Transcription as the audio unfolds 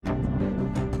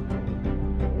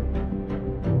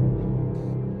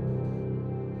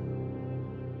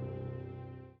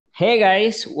Hey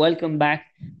guys, welcome back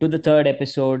to the third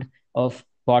episode of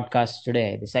podcast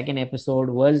today. The second episode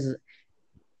was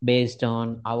based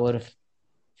on our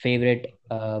favorite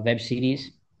web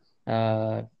series.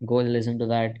 Go listen to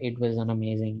that. It was an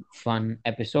amazing, fun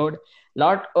episode.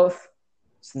 Lot of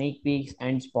sneak peeks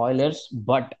and spoilers,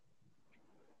 but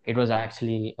it was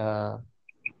actually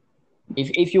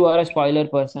if you are a spoiler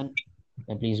person,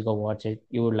 then please go watch it.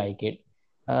 You would like it.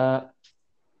 Uh,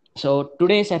 So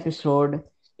today's episode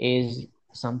is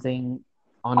something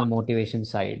on a motivation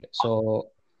side. So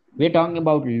we're talking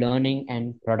about learning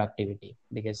and productivity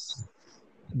because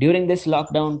during this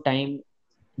lockdown time,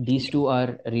 these two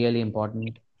are really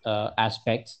important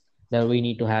aspects that we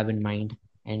need to have in mind,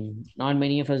 and not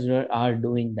many of us are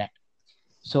doing that.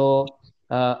 So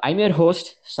I'm your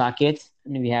host Saket,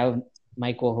 and we have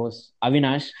my co-host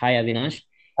Avinash. Hi, Avinash.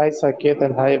 Hi Saket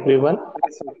and hi everyone.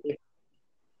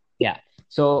 Yeah.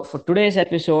 So for today's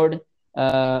episode,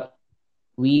 uh,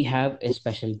 we have a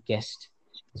special guest.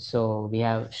 So we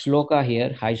have Shloka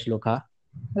here. Hi, Shloka.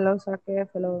 Hello, Sakif.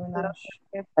 Hello,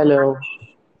 Vinash. Hello.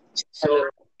 So,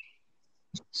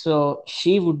 so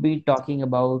she would be talking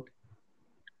about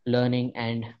learning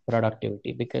and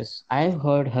productivity because I've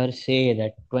heard her say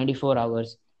that 24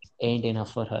 hours ain't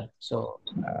enough for her. So,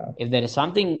 if there is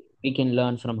something we can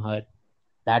learn from her,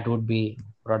 that would be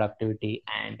productivity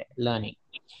and learning.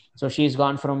 So, she's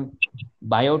gone from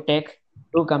biotech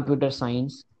to computer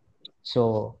science.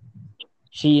 So,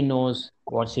 she knows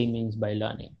what she means by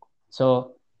learning.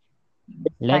 So,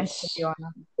 Thanks for the let's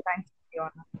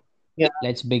honor. Yeah.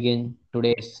 let's begin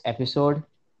today's episode.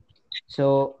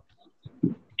 So,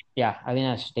 yeah,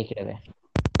 Avinash, take it away.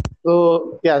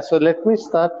 So let me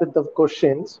start with the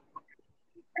questions.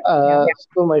 Yeah.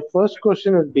 So my first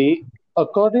question would be,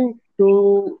 according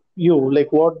to you,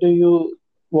 like what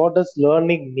does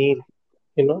learning mean?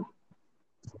 You know?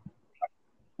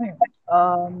 Hmm.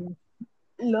 Um,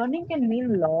 Learning can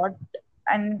mean a lot,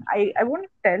 and I won't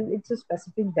tell it's a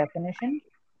specific definition,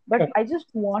 but I just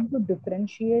want to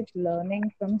differentiate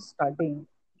learning from studying.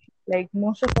 Like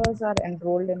most of us are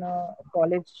enrolled in a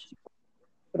college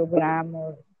program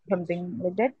or something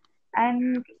like that,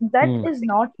 and that Hmm. is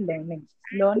not learning.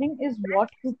 Learning is what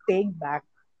you take back.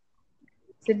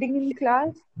 Sitting in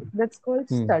class, that's called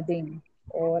Hmm. studying,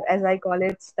 or as I call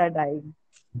it, studying.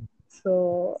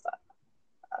 So,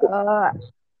 uh,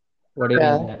 What do you mean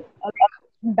Yeah. by that?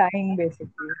 dying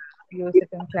basically. You sit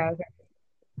in class,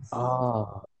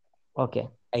 Oh, okay,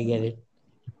 I get it.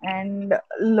 and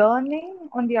learning,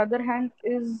 on the other hand,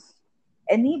 is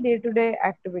any day-to-day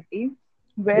activity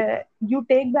where you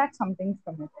take back something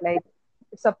from it. Like,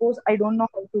 suppose I don't know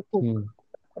how to cook. Hmm.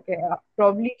 Okay,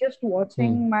 probably just Hmm.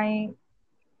 watching my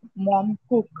mom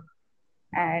cook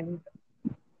and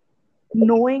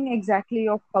knowing exactly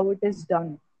of how it is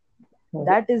done,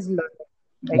 that is learning.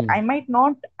 Like Hmm. I might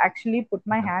not actually put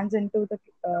my hands into the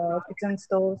kitchen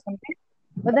stove or something,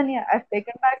 but then yeah, I've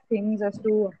taken back things as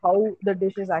to how the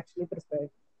dish is actually prepared.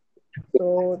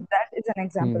 So that is an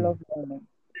example Hmm. of learning.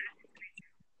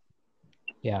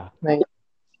 Yeah. Like,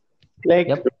 like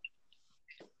Yep.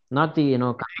 Not the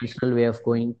conventional way of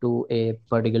going to a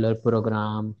particular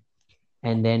program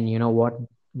and then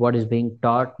what is being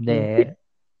taught mm, there.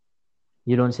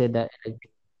 You don't say that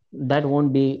that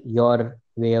won't be your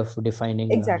way of defining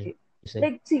learning. Exactly. You say,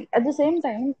 Like, see, at the same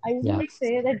time, I yeah. wouldn't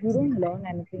say that you don't learn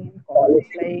anything in college.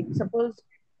 Like, suppose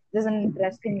there's an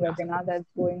interesting webinar that's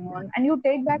going on, and you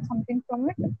take back something from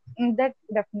it, that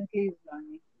definitely is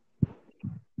learning.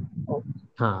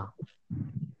 Huh.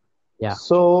 Yeah.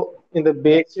 so in the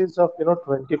basis of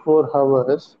 24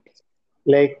 hours,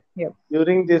 like Yep.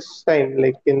 during this time,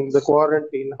 like in the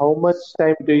quarantine, how much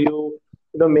time do you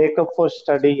make up for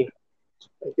studying?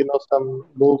 Like some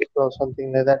books or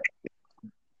something like that.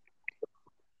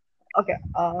 Okay.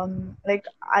 Like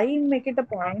I make it a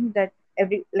point that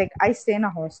like I stay in a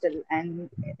hostel, and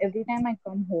every time I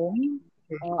come home,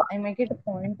 I make it a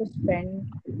point to spend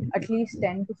at least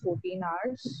 10 to 14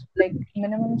 hours, like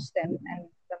minimum is 10, and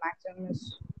the maximum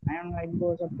is, I don't know, it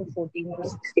goes up to 14 to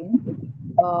 16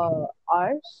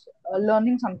 hours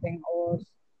learning something. Or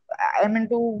I'm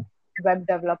into web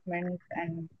development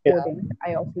and Yeah. coding.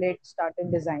 I of late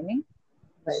started designing,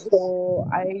 Nice. so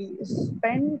I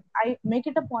make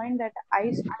it a point that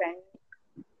I spend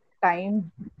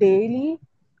time daily,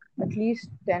 at least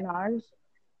 10 hours,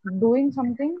 doing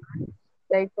something,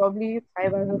 like probably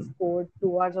 5 hours of code,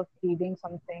 2 hours of reading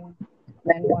something,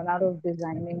 then 1 hour of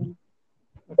designing,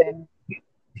 then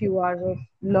few hours of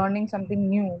learning something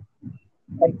new,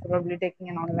 like probably taking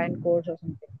an online course or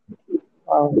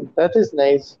something. That is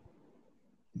nice.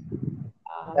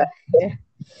 Yeah. Yeah,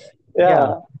 Yeah.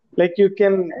 Uh, like you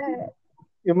can.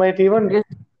 You might even, Because,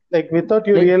 like, without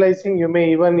you like, realizing, you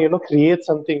may even, create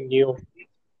something new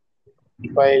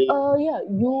while, Yeah,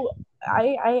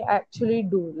 I actually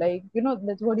do. Like,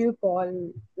 that's what you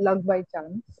call luck by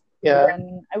chance. But yeah,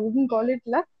 then I wouldn't call it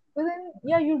luck. But then,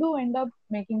 yeah, you do end up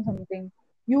making something.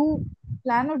 You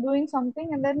plan on doing something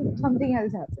and then something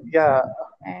else happens. yeah,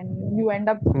 And you end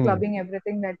up hmm, clubbing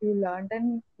everything that you learned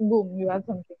and boom, you have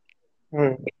something.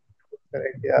 hmm,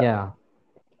 correct, yeah. yeah,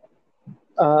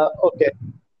 Okay,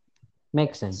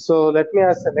 makes sense. so let me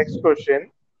ask the next question.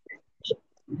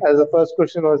 As the first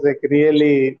question was like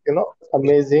really,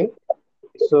 amazing.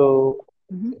 So,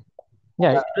 Hmm.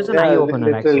 Yeah, it was an eye yeah,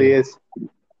 opener literally actually. is.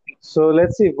 So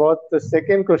let's see what the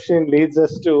second question leads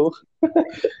us to.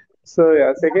 So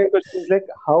yeah, second question is like,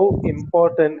 how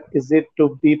important is it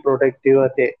to be productive a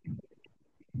day?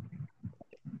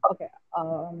 Okay.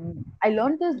 I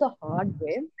learned this the hard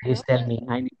way. Please tell me.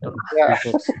 I need to know Yeah,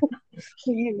 the secrets.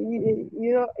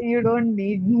 You don't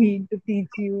need me to teach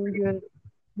you.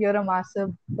 You're a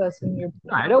master person. You're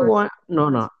No, I don't want. No,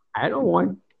 no. I don't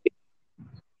want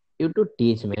you to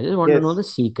teach me. I just want to know yes. the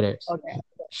secrets, okay.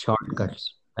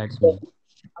 shortcuts. That's me.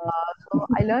 So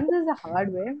I learned this the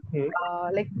hard way.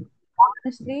 Hmm. Like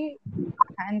honestly,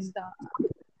 hands down,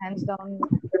 hands down,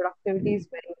 productivity is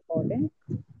very important.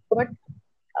 But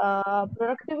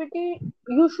productivity,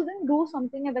 you shouldn't do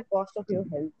something at the cost of your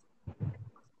health.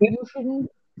 You shouldn't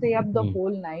stay up the Hmm.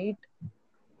 whole night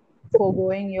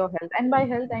foregoing your health. And by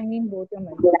health, I mean both your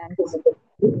mental and physical.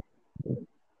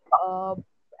 Uh,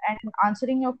 and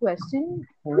answering your question,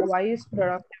 why is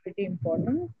productivity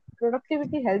important?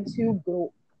 Productivity helps you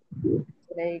grow.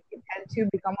 Like it helps you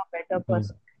become a better Hmm.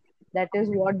 person. That is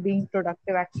what being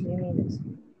productive actually means.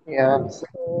 Yeah.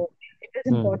 So it is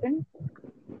Hmm. important,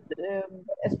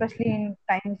 especially in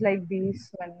times like these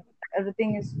when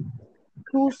everything is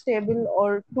too stable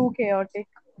or too chaotic.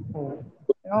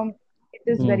 Hmm. It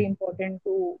is very Hmm. important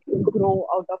to grow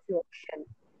out of your shell.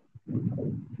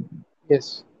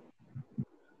 Yes.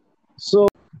 So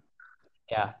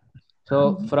Yeah.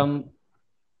 So from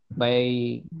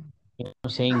by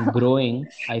saying growing,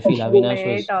 I feel Avinash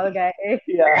Hey, was tall guy.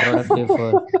 yeah. productive for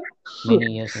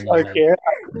many years in his life. Okay.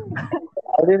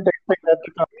 I didn't expect that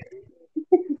to come.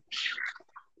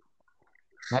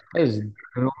 That is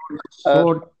grown Uh,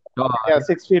 so tall. yeah,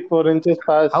 6 feet 4 inches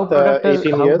past How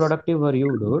 18 years. productive were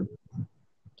you, dude?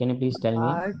 Can you please tell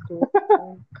me? True.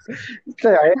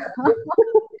 So,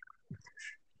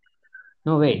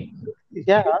 No, wait.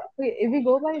 yeah, Wait, if we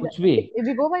go by that, Kuch bhi. if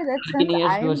we go by that 18 sense,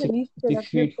 years I you were am the six, least six productive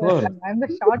feet four. person. I'm the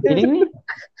shortest. Kidding me?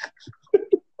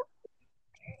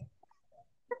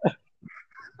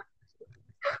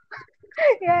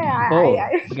 Yeah, yeah, Oh,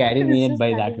 okay. I I didn't was mean it just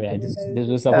by that adding way. to it. I was This was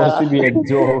just supposed uh, to be a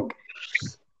joke.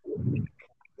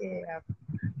 yeah.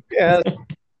 yeah,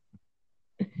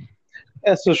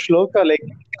 yeah. So Shloka, like,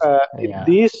 in Yeah,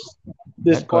 this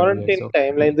that got weird. quarantine So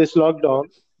time, like this lockdown,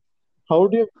 how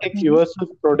do you make Mhm. yourself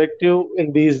productive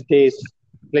in these days?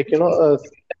 Like, in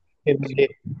the day,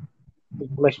 you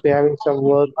must be having some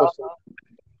work or something.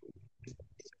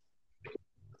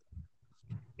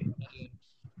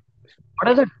 what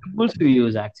are the tools you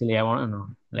use actually? I want to know.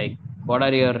 Like, what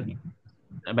are your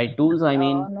by tools? I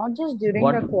mean, Not just during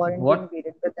what the quarantine what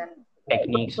period, but then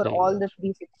techniques for do you all use? the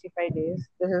 365 days,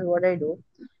 this is what I do.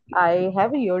 I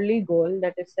have a yearly goal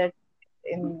that is set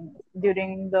in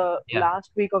during the Yeah.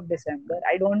 last week of December.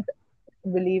 I don't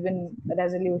believe in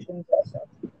resolutions and stuff.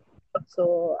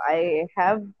 So I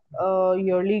have a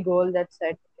yearly goal that's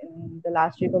set in the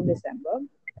last week of December,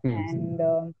 Hmm.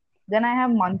 and then I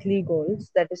have monthly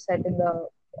goals that is set in the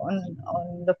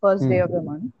on the first day Hmm. of the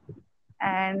month.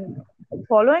 And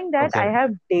following that, I Okay.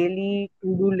 have daily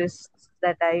to-do lists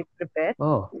that I prepare.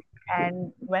 Oh.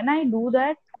 And when I do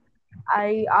that,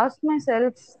 I ask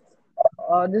myself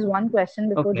this one question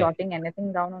before Okay. jotting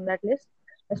anything down on that list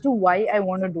as to why I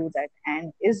want to do that.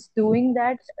 And is doing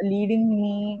that leading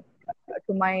me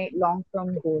to my long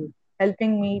term goal,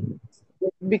 helping me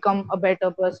become a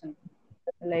better person?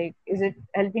 Like, is it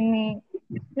helping me,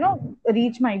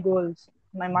 reach my goals,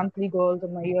 my monthly goals or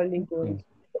my yearly Hmm. goals?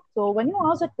 So when you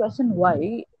ask that question,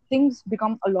 why, things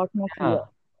become a lot more clear.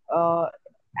 Yeah. Uh,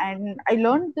 and I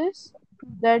learned this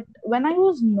that when I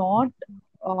was not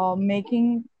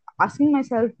asking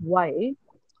myself why,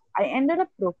 I ended up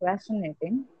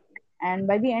procrastinating. And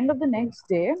by the end of the next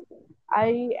day,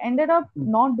 I ended up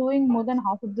not doing more than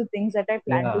half of the things that I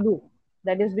planned to Yeah. do.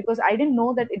 That is because I didn't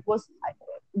know that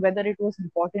whether it was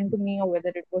important to me or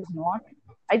whether it was not.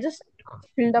 I just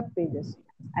filled up pages.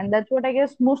 And that's what I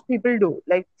guess most people do.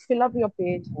 Like, fill up your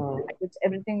page Hmm. with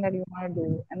everything that you want to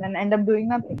do and then end up doing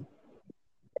nothing.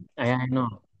 I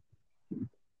know.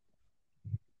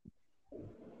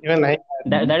 Even I.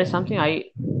 That is something I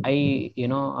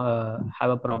have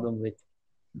a problem with.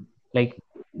 Like,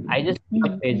 I just pick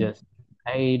up Mm-hmm. pages.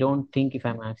 I don't think if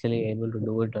I'm actually able to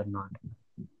do it or not.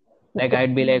 Like,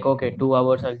 I'd be like, okay, 2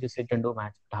 hours I'll just sit and do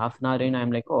maths. But half an hour in,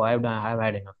 I'm like, oh, I've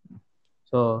had enough.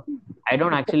 So I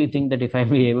don't actually think that if I'll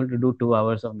be able to do 2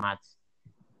 hours of maths.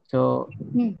 So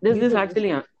this Usually. actually,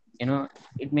 you know,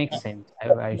 it makes sense.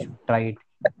 I should try it.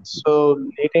 So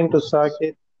leading to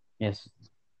Saket, Yes.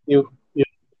 you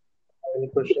have any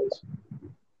questions?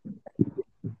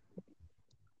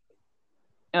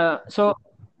 So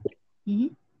Mm-hmm.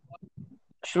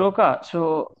 Shloka,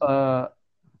 so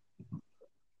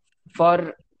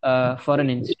for an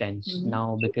instance Mm-hmm.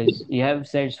 now, because you have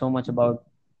said so much about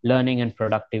learning and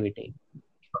productivity.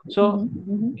 So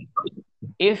Mm-hmm.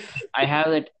 if I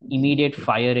have that immediate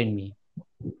fire in me,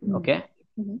 okay,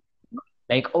 Mm-hmm.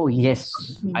 like, oh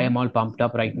yes, I am all pumped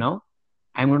up right now.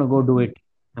 I'm gonna go do it.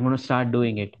 I'm gonna start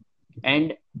doing it.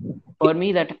 And for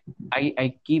me, that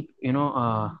I keep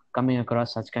coming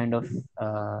across such kind of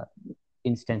uh,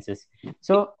 instances.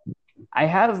 So I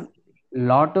have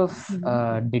lot of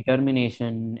Mm-hmm.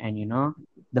 determination and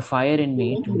the fire in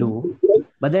me to do,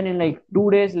 but then in like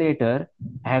 2 days later,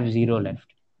 I have zero left.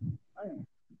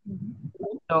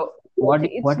 So It's what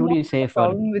would not you a say for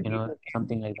problem with you.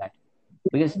 something like that?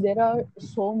 Because There are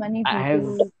so many I have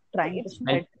people trying to felt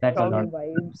spread that a lot. strong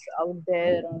vibes out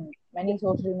there on many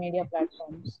social media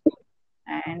platforms,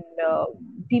 and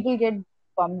people get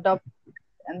pumped up,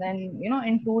 and then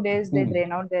in 2 days they Hmm.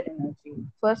 drain out their energy.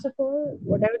 First of all,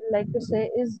 what I would like to say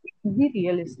is be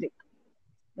realistic.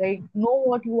 Like, know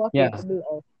what you are Yeah. capable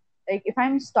of. Like, if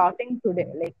I'm starting today,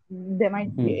 like, they might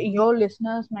Hmm. your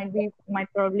listeners might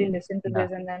probably listen to Yeah.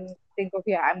 this and then think,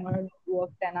 okay, I'm gonna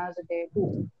work 10 hours a day too.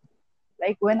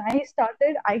 Like, when I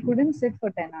started, I couldn't sit for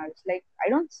 10 hours. Like, I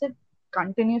don't sit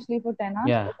continuously for 10 hours.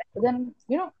 Yeah. But then,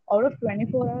 out of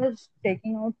 24 hours,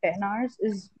 taking out 10 hours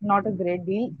is not a great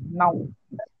deal now.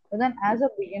 But then, as a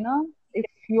beginner, if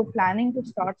you're planning to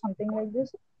start something like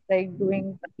this, like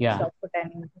doing Yeah. stuff for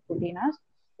 10 to 14 hours,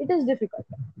 it is difficult.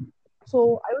 So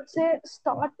I would say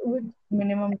start with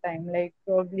minimum time. Like,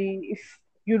 probably if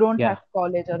you don't have Yeah.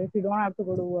 college or if you don't have to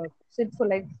go to work, sit for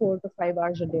like 4 to 5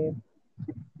 hours a day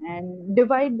and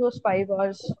divide those 5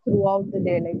 hours throughout the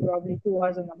day, like probably 2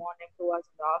 hours in the morning, 2 hours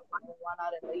in the afternoon, 1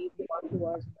 hour in the evening, or 2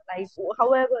 hours in the night,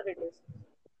 however it is.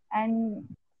 And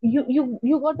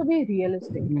you got to be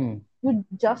realistic. Hmm. You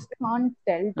just can't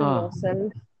tell to Ah.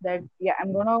 yourself that, yeah,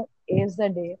 I'm gonna ace the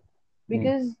day, Hmm.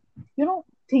 because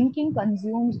thinking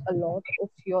consumes a lot of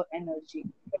your energy.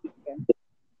 Okay?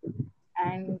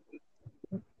 And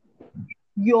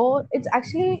it's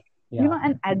actually Yeah.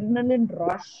 an adrenaline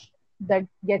rush that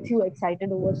gets you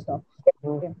excited over stuff.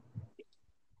 Mhm. Okay?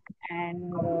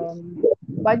 And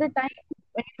by the time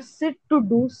when you sit to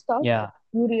do stuff, Yeah.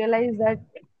 you realize that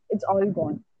it's all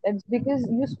gone. That's because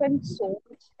you spend so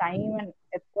much time and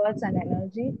efforts and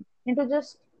energy into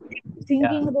just Yeah.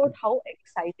 thinking about how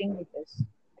exciting it is.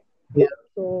 Yeah,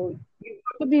 So you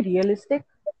have to be realistic.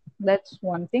 That's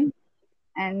one thing.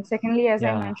 And secondly, as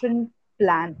I Yeah. mentioned,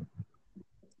 plan.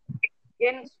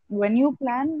 Again, when you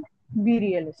plan, be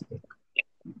realistic.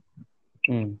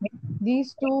 Hmm.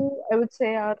 These two, I would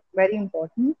say, are very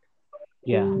important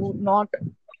Yeah. to not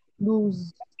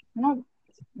lose,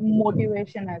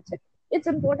 motivation. I'd say it's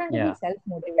important to be Yeah.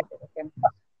 self-motivated. Okay,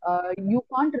 you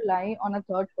can't rely on a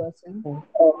third person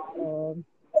uh,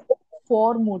 for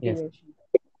Yes. motivation.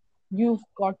 You've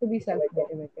got to be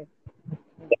self-motivated.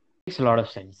 Makes a lot of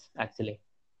sense actually,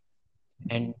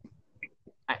 and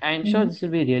I'm sure Mm-hmm. this will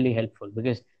be really helpful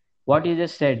because what you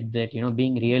just said, that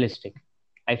being realistic,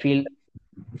 I feel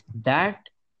that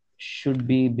should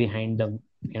be behind the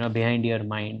behind your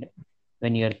mind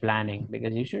when you're planning,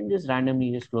 because you shouldn't just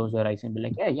randomly just close your eyes and be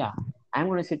like, yeah, yeah, I'm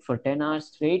going to sit for 10 hours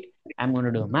straight. I'm going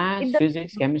to do math, It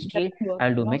physics, chemistry. doesn't work.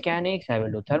 I'll do mechanics. I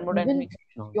will do Even thermodynamics.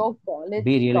 No, your college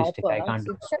be realistic. I topper can't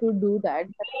do sits that. to do that,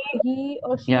 he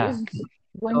or she Yeah. is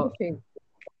going to So, fail,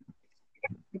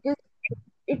 because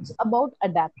it's about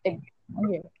adapting.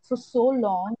 Okay, for so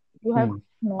long you have hmm,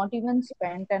 not even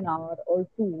spent an hour or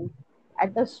two at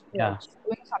a yeah. stretch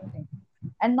doing something,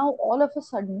 and now all of a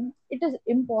sudden it is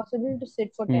impossible to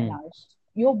sit for 10 Hmm. hours.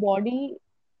 Your body,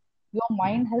 your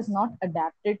mind has not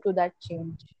adapted to that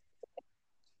change.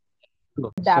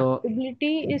 Cool. So,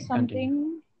 Adaptability is continue.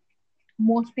 something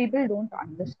most people don't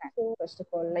understand. First of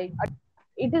all, like,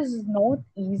 it is not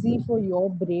easy for your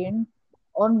brain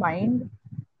or mind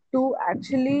to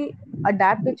actually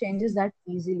adapt to changes that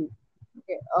easily.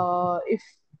 Okay,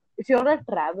 if you're a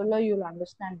traveler, you'll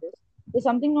understand this. There's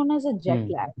something known as a jet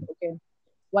Hmm. lag. Okay,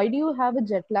 why do you have a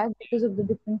jet lag? Because of the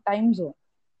different time zone,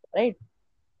 right?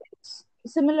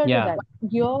 similar to Yeah. that.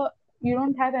 You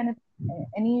don't have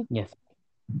any Yes.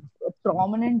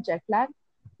 prominent jet lag,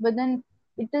 but then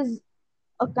it is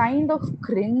a kind of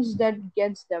cringe that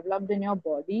gets developed in your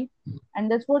body, and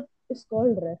that's what is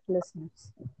called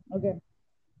restlessness. Okay,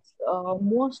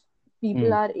 most people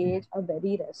Mm. our age are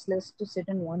very restless to sit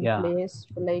in one Yeah. place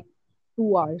for like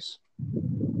 2 hours.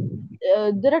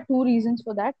 There are two reasons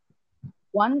for that.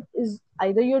 One is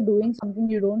either you're doing something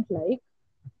you don't like,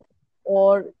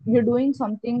 or you're doing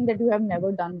something that you have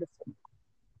never done before.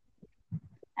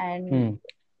 And Mm.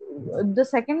 the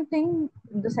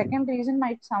second reason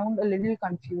might sound a little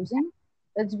confusing.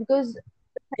 That's because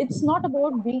it's not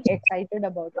about being excited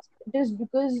about it. It is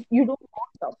because you don't know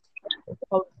stuff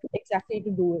how exactly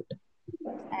to do it,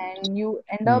 and you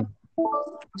end up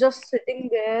Mm. just sitting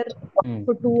there Mm.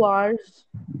 for 2 hours,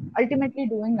 ultimately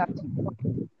doing nothing.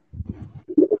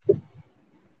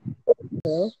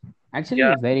 Actually,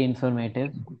 very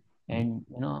informative, and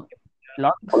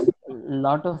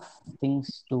lot of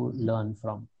things to learn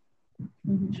from.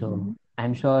 So Mhm.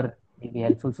 I'm sure it'll be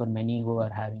helpful for many who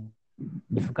are having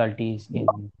difficulties in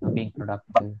being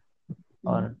productive,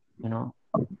 Mhm. or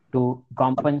to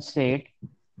compensate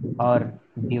or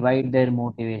divide their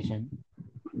motivation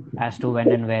as to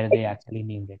when and where they actually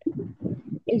need it.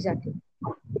 Exactly.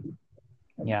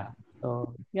 Yeah. So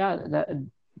yeah,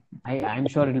 I'm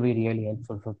sure it'll be really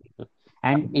helpful for people,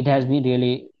 and it has been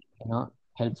really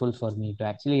helpful for me to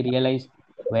actually realize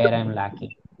where I'm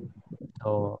lacking.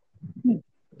 So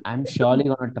I'm surely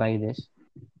gonna try this.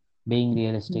 Being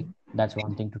realistic, Mhm. that's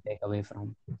one thing to take away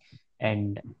from.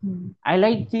 And Mhm. I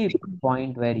like the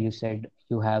point where you said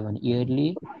you have an yearly,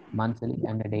 monthly,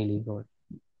 and a daily goal.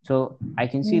 So I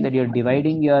can see that you're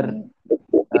dividing your Mm,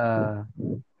 uh,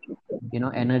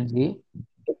 energy,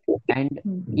 and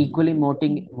mm, equally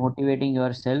motivating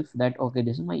yourself that okay,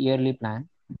 this is my yearly plan.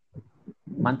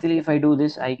 Monthly, if I do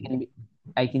this, I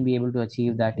can be able to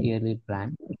achieve that yearly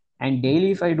plan. And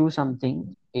daily, if I do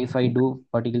something, if I do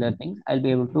particular things, I'll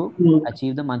be able to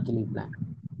achieve the monthly plan. yeah.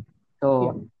 So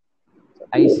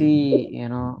I see,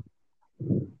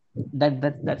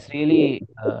 that's really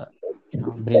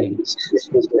brilliant.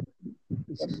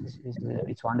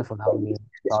 It's wonderful how you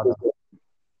thought of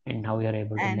and how you're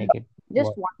able to And make it just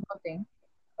work. one more thing,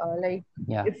 like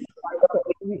Yeah. if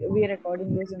we are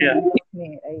recording this in the Yeah. month of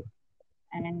May, right?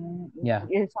 And Yeah.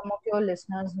 if some of your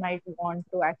listeners might want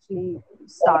to actually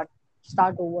start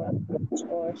over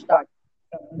or start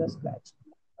from the scratch.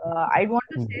 I want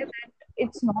to Mm. say that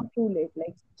it's not too late.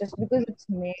 Like just because it's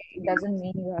May, it doesn't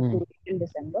mean you have to Mm. wait till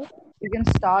December. You can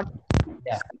start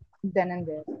Yeah. then and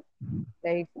there.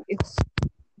 Like it's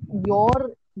your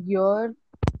year,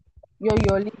 your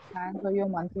yearly plans or your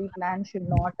monthly plan should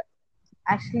not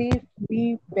actually be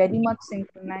very much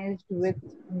synchronized with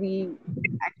the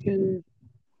actual,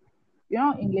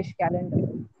 English calendar.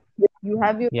 You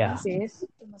have your Yeah. own pace,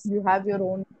 you have your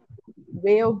own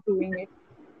way of doing it.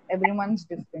 Everyone's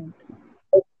different,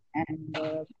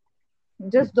 and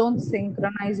just don't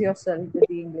synchronize yourself with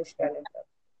the English calendar.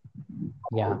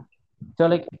 Yeah. So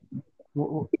like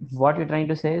what you're trying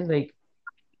to say is like,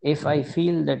 if I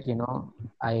feel that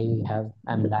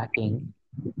I'm lacking,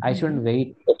 I shouldn't Mhm.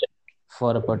 wait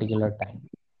for a particular time.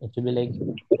 It should be like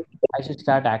I should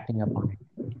start acting upon it.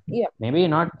 Yep, Maybe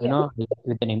not, yep,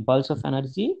 with an impulse of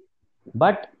energy,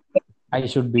 but I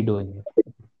should be doing it.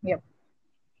 yep,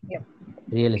 yep,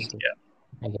 Realistic.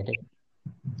 I get it.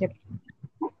 yep.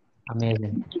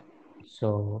 Amazing.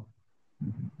 So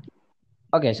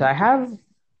okay, so I have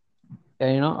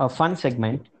a fun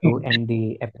segment to end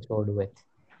the episode with.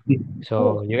 Oh,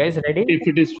 So you guys ready? If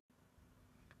it is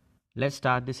Let's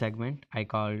start the segment I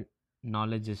call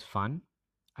Knowledge is Fun.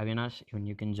 Avinash, even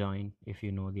you can join if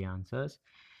you know the answers.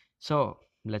 So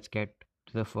let's get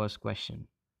to the first question.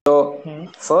 So,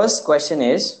 first question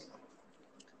is,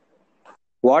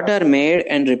 what are made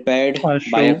and repaired a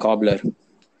by a show, cobbler?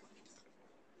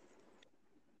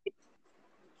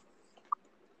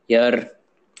 You're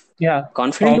yeah,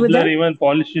 confident with cobbler that? even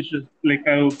polishes like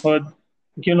I've heard,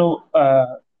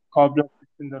 cobbler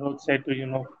sits in the roadside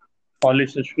to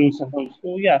polish the shoes and all.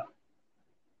 So yeah,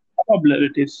 cobbler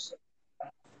it is.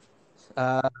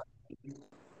 Uh,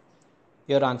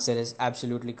 your answer is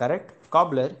absolutely correct.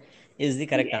 Cobbler is the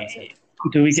correct answer.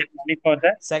 Do we get money for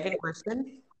that? Second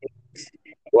question.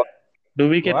 Do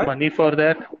we get What? money for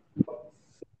that?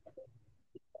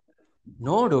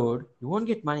 No, dude. You won't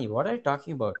get money. What are you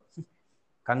talking about?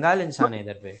 Kangal insan hai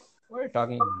idhar pe. What are you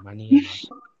talking money and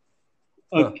all?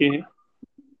 So, Okay.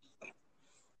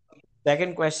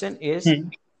 second question is, Hmm.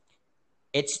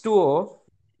 H2O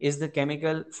is the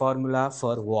chemical formula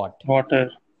for what? Water.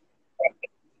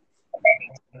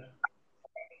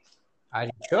 Are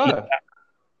you Yeah. sure?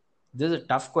 This is a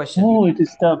tough question. Oh, it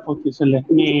is tough. Okay, so let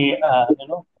me,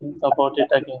 think about it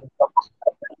again.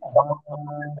 Uh,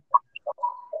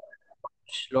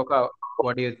 Shloka,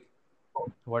 what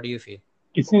do you feel?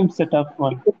 it seems a tough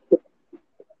one.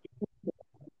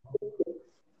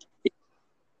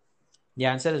 The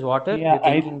answer is water. Yeah, You're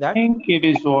I thinking that? think it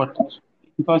is water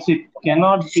because it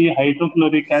cannot be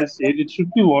hydrochloric acid. It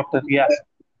should be water. Yeah.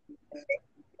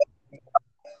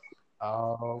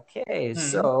 Okay, Hmm.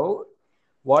 so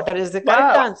water is the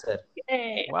correct Wow. answer.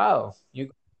 Yay. Wow, you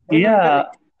got everything Yeah,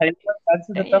 correct. I think that's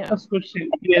the Damn, toughest question.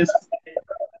 Yes.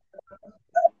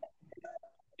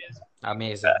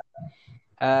 amazing.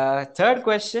 Third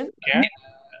question: Okay.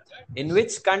 in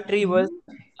which country was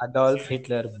Hmm? Adolf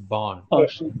Hitler born? Oh,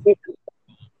 shit. Okay.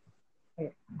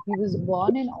 He was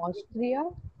born in Austria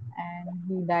and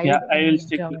he Yeah, died I will in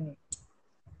stick with. Germany.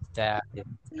 That is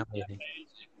amazing.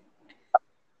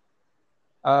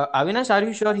 Avinash, are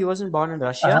you sure he wasn't born in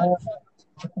Russia?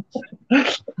 Uh,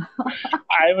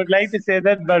 I would like to say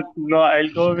that, but no, I'll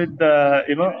go with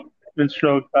with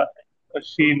Shloka.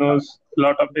 She knows a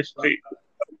lot of history.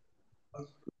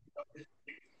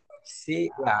 See,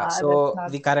 yeah. That's So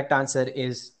not the correct answer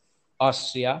is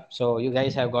Austria. So you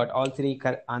guys have got all three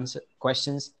answer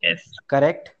questions Yes.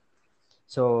 correct.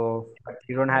 So but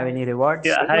you don't have right. any rewards.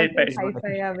 Yeah, I high got five. this high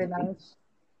five, Avinash.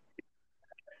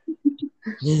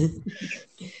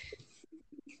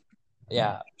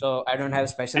 Yeah. So I don't have I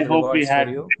special hope we rewards for had.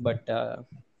 you, but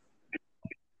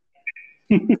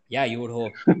yeah, you would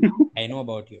hope. I know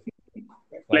about you.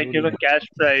 Why Like, would you not? cash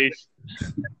prize.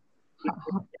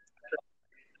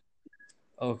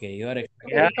 Okay, you are Yeah.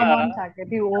 expecting. Come on,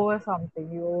 Saket. You owe us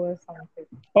something. You owe us something.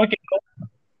 Okay.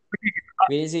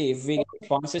 We'll see if we get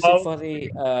sponsorship How, for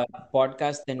the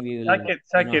podcast, then we will, have Sakit.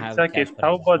 cash How prizes.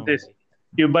 about Don't this? worry.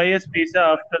 You buy us pizza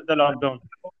after the lockdown.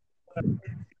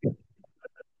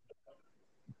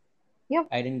 Yeah,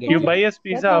 I didn't get You cool. you. buy us That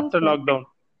pizza sounds after good. lockdown.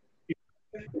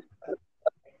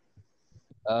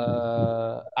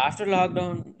 After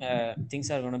lockdown,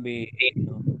 things are gonna be,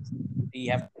 we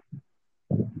have.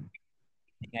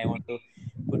 I want to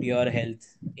put your health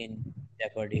in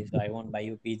jeopardy, so I won't buy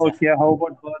you pizza. Okay. How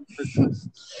about burgers?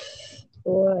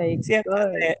 Oh my See,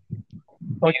 god.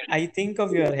 Okay. I think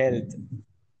of your health. You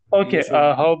Okay. should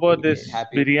How about be this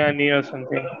happy. biryani or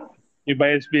something? You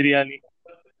buy us biryani.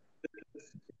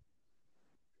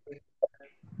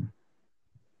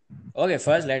 Okay,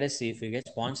 first let us see if we get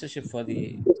sponsorship for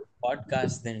the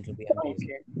podcast, then it will be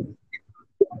amazing. Okay.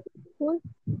 Cool.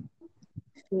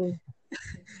 Cool.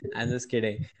 I'm just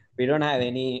kidding. We don't have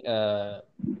any,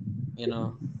 you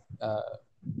know, uh,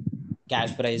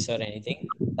 cash prize or anything.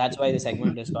 That's why the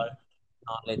segment is called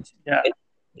Knowledge Yeah.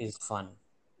 is Fun.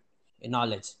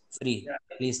 Knowledge, free. Yeah.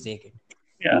 Please take it.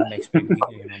 Yeah. Don't expect,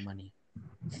 money.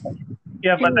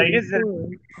 Yeah. But I Cool.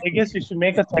 guess Cool. we should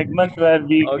make a segment where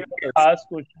we Okay. ask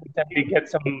questions and we get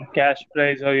some cash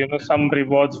prize or some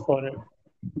rewards for it.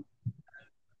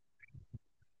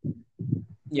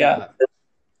 Yeah.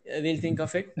 Yeah, we'll think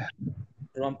of it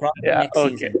from probably Yeah. next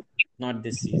Okay. season, not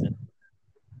this season.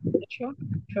 Sure.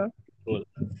 Sure. Cool.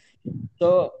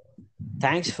 So,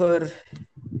 thanks for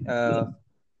uh,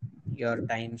 your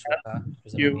time, Shloka. It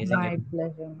was an You. amazing My episode.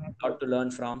 pleasure. My Lot to pleasure.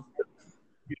 learn from.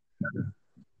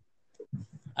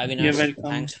 You're Avinash, welcome,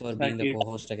 thanks for being the Saki.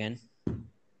 co-host again.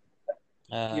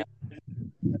 Uh,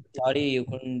 Sorry you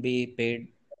couldn't be paid,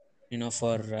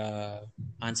 for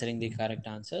answering the correct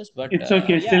answers, but It's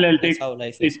okay. yeah, Still, I'll that's take how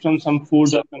life is. it from some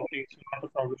food or something. So not a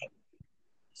problem.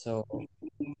 So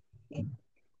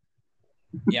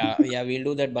yeah, yeah, we'll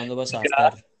do that bandobas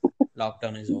after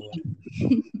lockdown is over.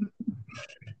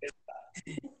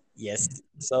 Yes.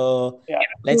 So Yeah.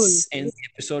 Cool. let's end the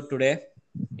episode today.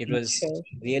 It was Sure.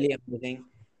 really amazing.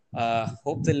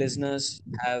 Hope the listeners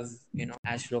have,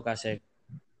 as Shloka said,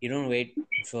 you don't wait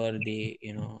for the,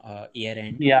 year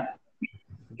end. Yeah.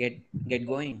 Get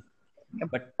going, Yep.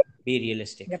 but be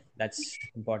realistic. Yep. That's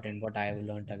important. What I have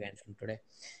learned again from today.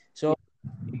 So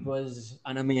it was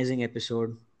an amazing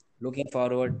episode. Looking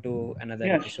forward to another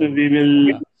Yeah. So episode with we you,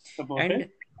 will Shloka, about it.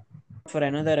 and for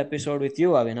another episode with you,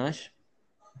 Avinash.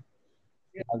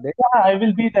 Are they- Yeah, I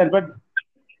will be there. But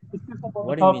discuss about the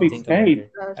What do you mean? topics, Think about right?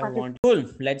 it. I Saket. want. Cool.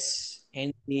 Let's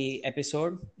end the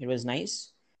episode. It was nice.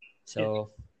 Yes.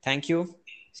 So thank you.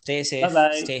 Stay Bye safe.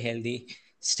 bye. Stay healthy.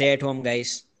 Stay at home,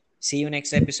 guys. See you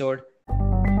next episode.